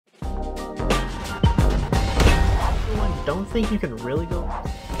don't think you can really go.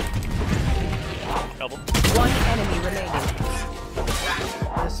 Double. One enemy remaining.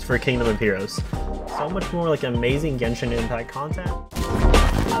 This for Kingdom of Heroes. So much more like amazing Genshin Impact content.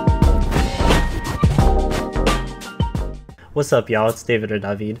 What's up y'all, it's David or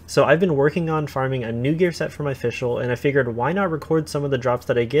David. So I've been working on farming a new gear set for my official, and I figured why not record some of the drops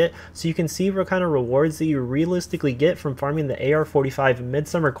that I get so you can see what kind of rewards that you realistically get from farming the AR45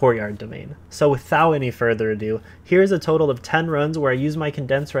 Midsummer Courtyard domain. So without any further ado, here's a total of 10 runs where I used my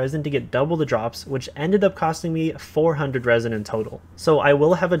condensed resin to get double the drops, which ended up costing me 400 resin in total. So I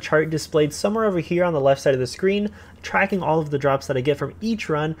will have a chart displayed somewhere over here on the left side of the screen, tracking all of the drops that I get from each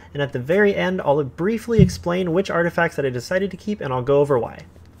run, and at the very end I'll briefly explain which artifacts that I decided to keep, and I'll go over why.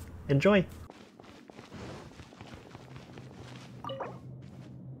 Enjoy!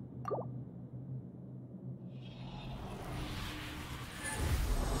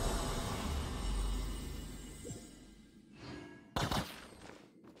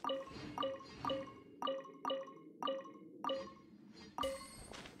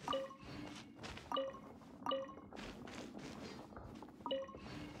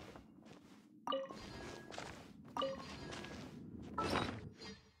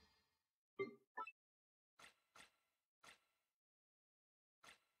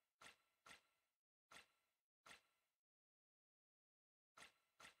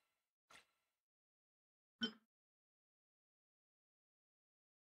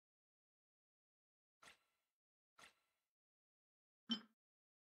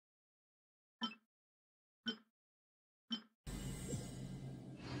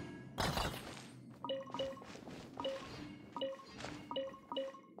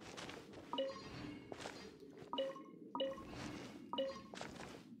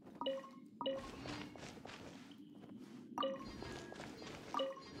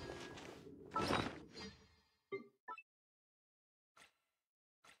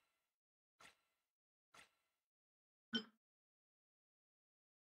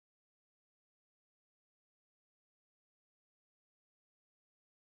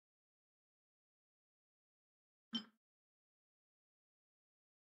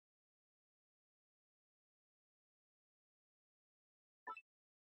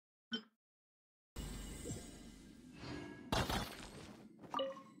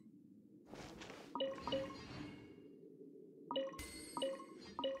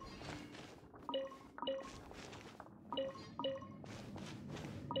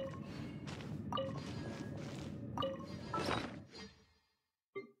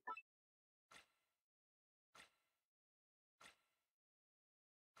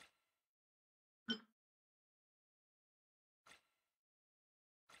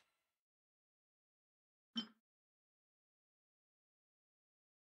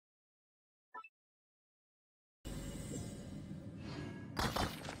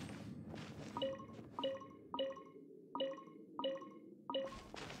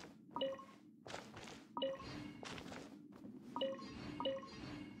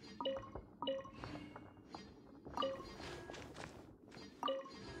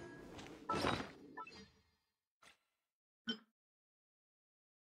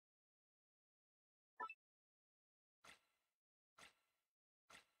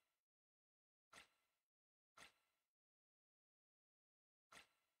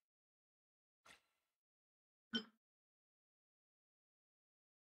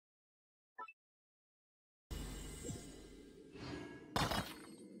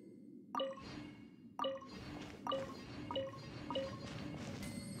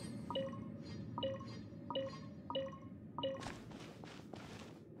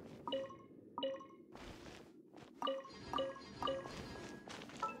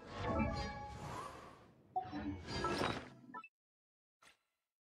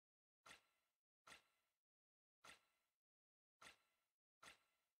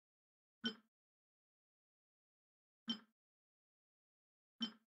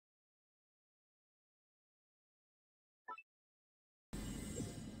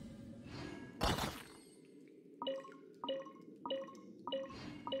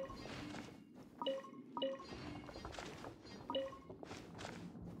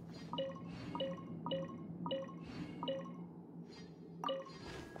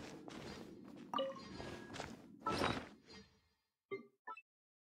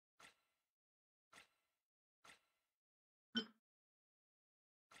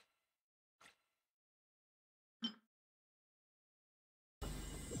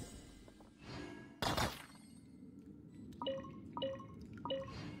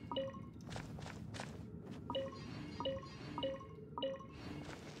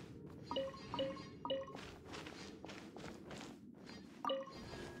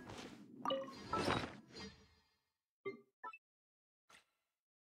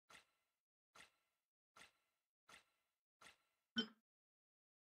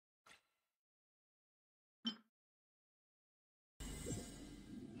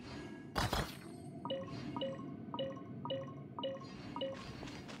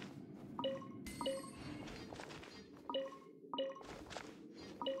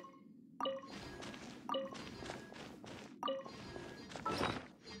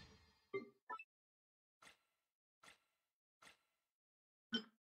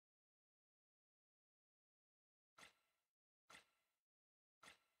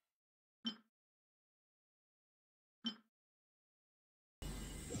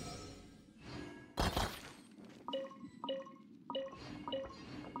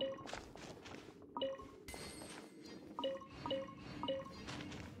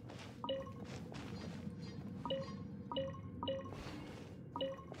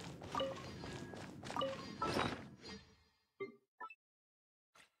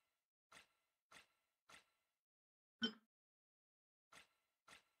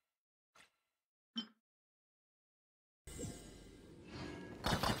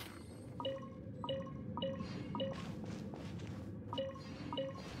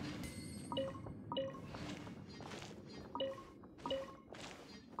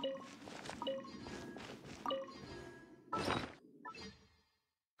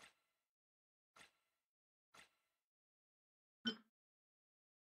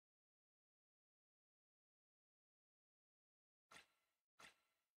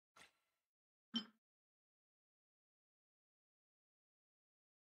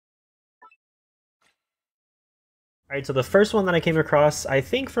 Alright, so the first one that I came across, I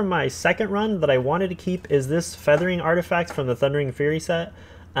think from my second run that I wanted to keep, is this Feathering artifact from the Thundering Fury set.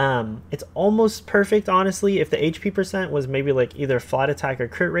 It's almost perfect, honestly. If the HP percent was maybe like either flat attack or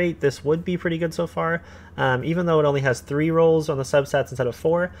crit rate, this would be pretty good so far. Even though it only has 3 rolls on the substats instead of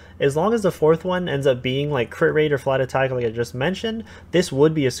 4, as long as the 4th one ends up being like crit rate or flat attack like I just mentioned, this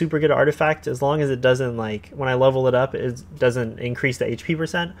would be a super good artifact, as long as it doesn't, like, when I level it up, it doesn't increase the HP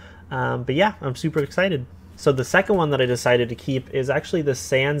percent. But yeah, I'm super excited. So the second one that I decided to keep is actually the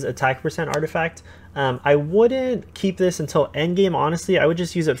Sans attack percent artifact. I wouldn't keep this until endgame, honestly. I would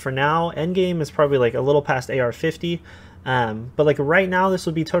just use it for now. Endgame is probably like a little past AR50. But like right now, this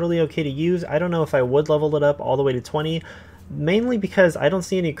would be totally okay to use. I don't know if I would level it up all the way to 20, mainly because I don't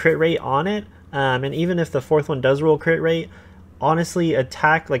see any crit rate on it. And even if the 4th one does roll crit rate, honestly,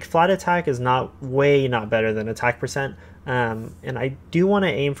 attack, like flat attack, is not better than attack percent. And I do want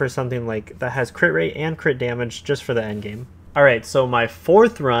to aim for something like that has crit rate and crit damage just for the end game. Alright, so my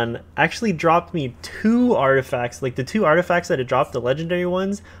 4th run actually dropped me 2 artifacts. Like the 2 artifacts that it dropped, the legendary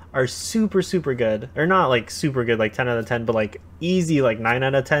ones, are super good. Or not like super good, like 10 out of 10, but like easy, like 9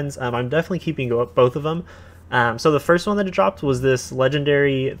 out of 10s. I'm definitely keeping both of them. So the first one that it dropped was this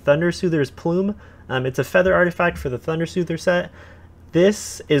legendary Thunder Soother's Plume. It's a feather artifact for the Thunder Soother set.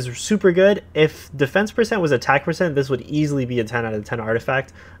 This is super good. If defense percent was attack percent, this would easily be a 10 out of 10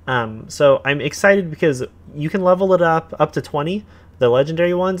 artifact. So I'm excited because you can level it up to 20, the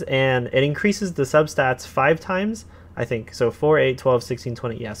legendary ones, and it increases the substats 5 times, I think. So 4, 8, 12, 16,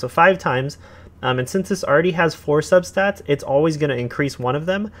 20, yeah, so 5 times. And since this already has 4 substats, it's always going to increase one of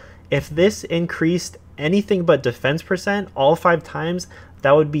them. If this increased anything but defense percent all 5 times,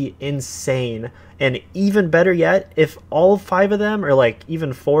 that would be insane. And even better yet, if all 5 of them, or like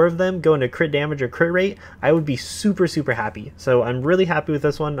even 4 of them, go into crit damage or crit rate, I would be super happy. So I'm really happy with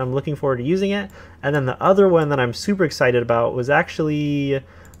this one. I'm looking forward to using it. And then the other one that I'm super excited about was actually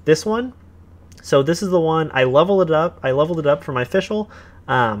this one. So this is the one I leveled it up. I leveled it up for my official.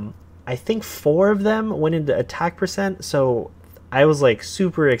 I think 4 of them went into attack percent, so I was like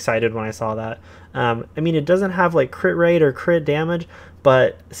super excited when I saw that. I mean, it doesn't have like crit rate or crit damage,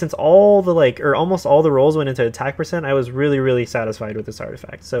 but since all the almost all the rolls went into attack percent, I was really satisfied with this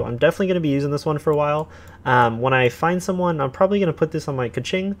artifact. So I'm definitely going to be using this one for a while. When I find someone, I'm probably going to put this on my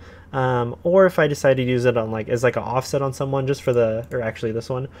Kaching, or if I decide to use it on as like an offset on someone, just for the, or actually this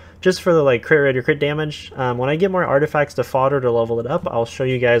one, just for the like crit rate or crit damage. When I get more artifacts to fodder to level it up, I'll show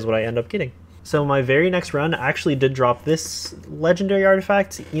you guys what I end up getting. So my very next run actually did drop this legendary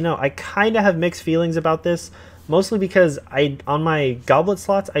artifact. You know, I kind of have mixed feelings about this, mostly because on my goblet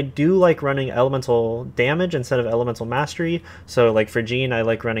slots, I do like running elemental damage instead of elemental mastery. So like for Jean, I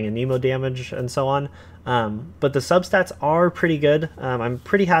like running a Nemo damage and so on. But the substats are pretty good. I'm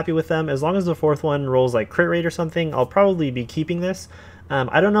pretty happy with them. As long as the 4th one rolls like crit rate or something, I'll probably be keeping this.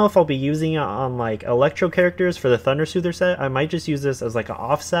 I don't know if I'll be using it on like electro characters for the Thunder Soother set. I might just use this as like an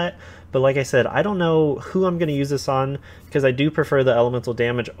offset, but like I said, I don't know who I'm going to use this on, because I do prefer the elemental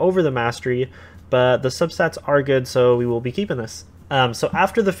damage over the mastery, but the substats are good, so we will be keeping this. So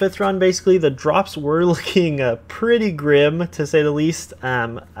after the 5th run, basically the drops were looking pretty grim, to say the least.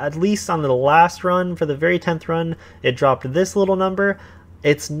 At least on the last run, for the very 10th run, it dropped this little number.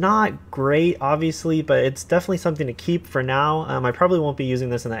 It's not great, obviously, but it's definitely something to keep for now. I probably won't be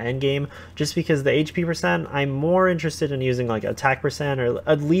using this in the end game, just because the HP percent, I'm more interested in using like attack percent, or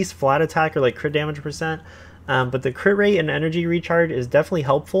at least flat attack, or like crit damage percent. But the crit rate and energy recharge is definitely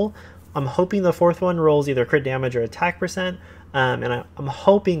helpful. I'm hoping the 4th one rolls either crit damage or attack percent. And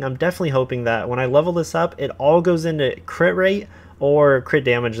I'm definitely hoping that when I level this up, it all goes into crit rate or crit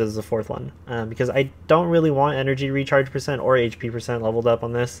damage as the 4th one, because I don't really want energy recharge percent or HP percent leveled up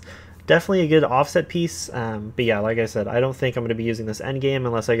on this. Definitely a good offset piece, but yeah, like I said, I don't think I'm going to be using this endgame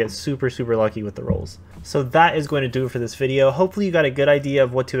unless I get super lucky with the rolls. So that is going to do it for this video. Hopefully you got a good idea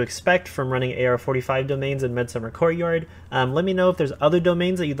of what to expect from running AR45 domains in Midsummer Courtyard. Let me know if there's other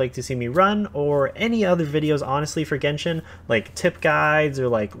domains that you'd like to see me run, or any other videos honestly for Genshin, like tip guides, or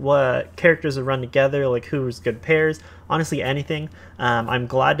like what characters to run together, like who's good pairs. Honestly, anything. I'm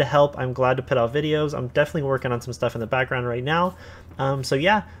glad to help. I'm glad to put out videos. I'm definitely working on some stuff in the background right now. So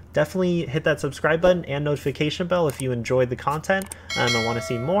yeah, definitely hit that subscribe button and notification bell if you enjoyed the content and want to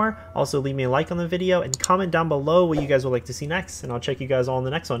see more. Also, leave me a like on the video and comment down below what you guys would like to see next, and I'll check you guys all in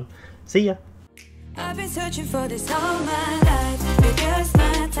the next one. See ya! I've been searching for this all my life. You're just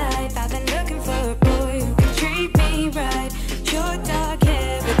my type. I've been